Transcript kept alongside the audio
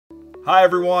Hi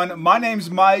everyone, my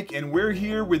name's Mike and we're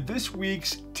here with this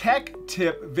week's tech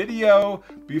tip video.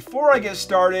 Before I get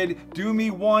started, do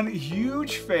me one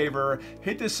huge favor,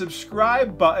 hit the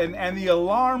subscribe button and the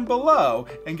alarm below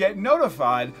and get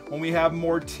notified when we have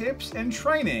more tips and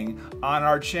training on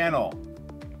our channel.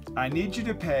 I need you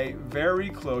to pay very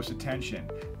close attention.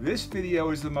 This video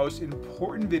is the most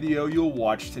important video you'll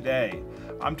watch today.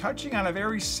 I'm touching on a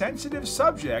very sensitive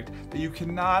subject that you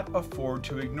cannot afford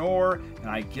to ignore, and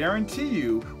I guarantee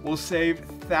you will save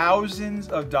thousands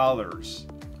of dollars.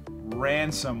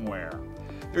 Ransomware.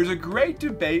 There's a great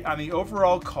debate on the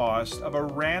overall cost of a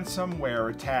ransomware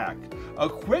attack. A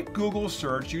quick Google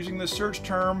search using the search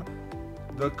term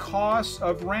 "the cost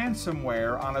of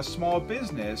ransomware on a small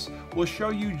business" will show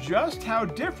you just how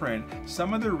different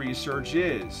some of the research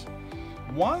is.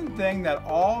 One thing that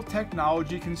all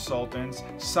technology consultants,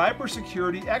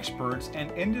 cybersecurity experts, and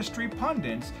industry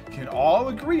pundits can all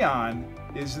agree on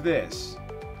is this: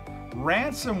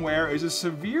 ransomware is a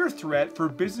severe threat for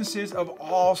businesses of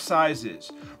all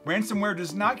sizes. Ransomware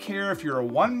does not care if you're a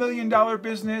 $1 million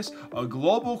business, a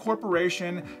global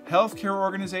corporation, healthcare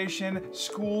organization,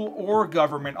 school, or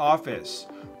government office.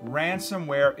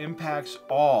 Ransomware impacts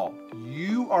all.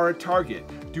 You are a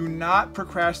target. Do not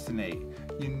procrastinate.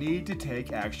 You need to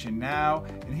take action now,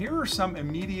 and here are some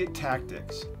immediate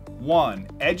tactics. 1.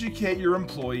 Educate your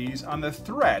employees on the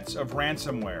threats of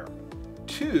ransomware.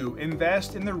 2.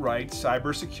 Invest in the right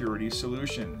cybersecurity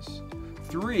solutions.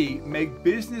 3. Make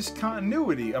business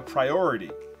continuity a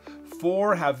priority.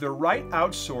 4. Have the right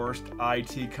outsourced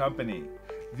IT company.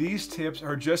 These tips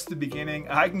are just the beginning.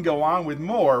 I can go on with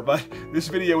more, but this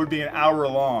video would be an hour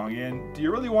long, and do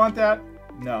you really want that?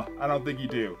 No, I don't think you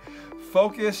do.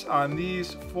 Focus on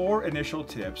these 4 initial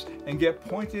tips and get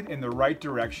pointed in the right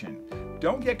direction.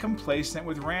 Don't get complacent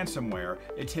with ransomware.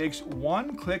 It takes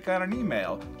one click on an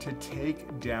email to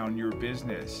take down your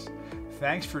business.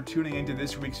 Thanks for tuning into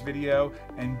this week's video,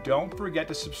 and don't forget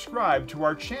to subscribe to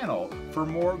our channel for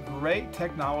more great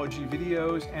technology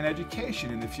videos and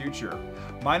education in the future.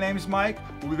 My name's Mike.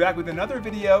 We'll be back with another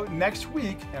video next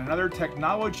week and another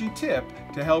technology tip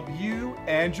to help you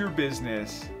and your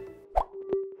business.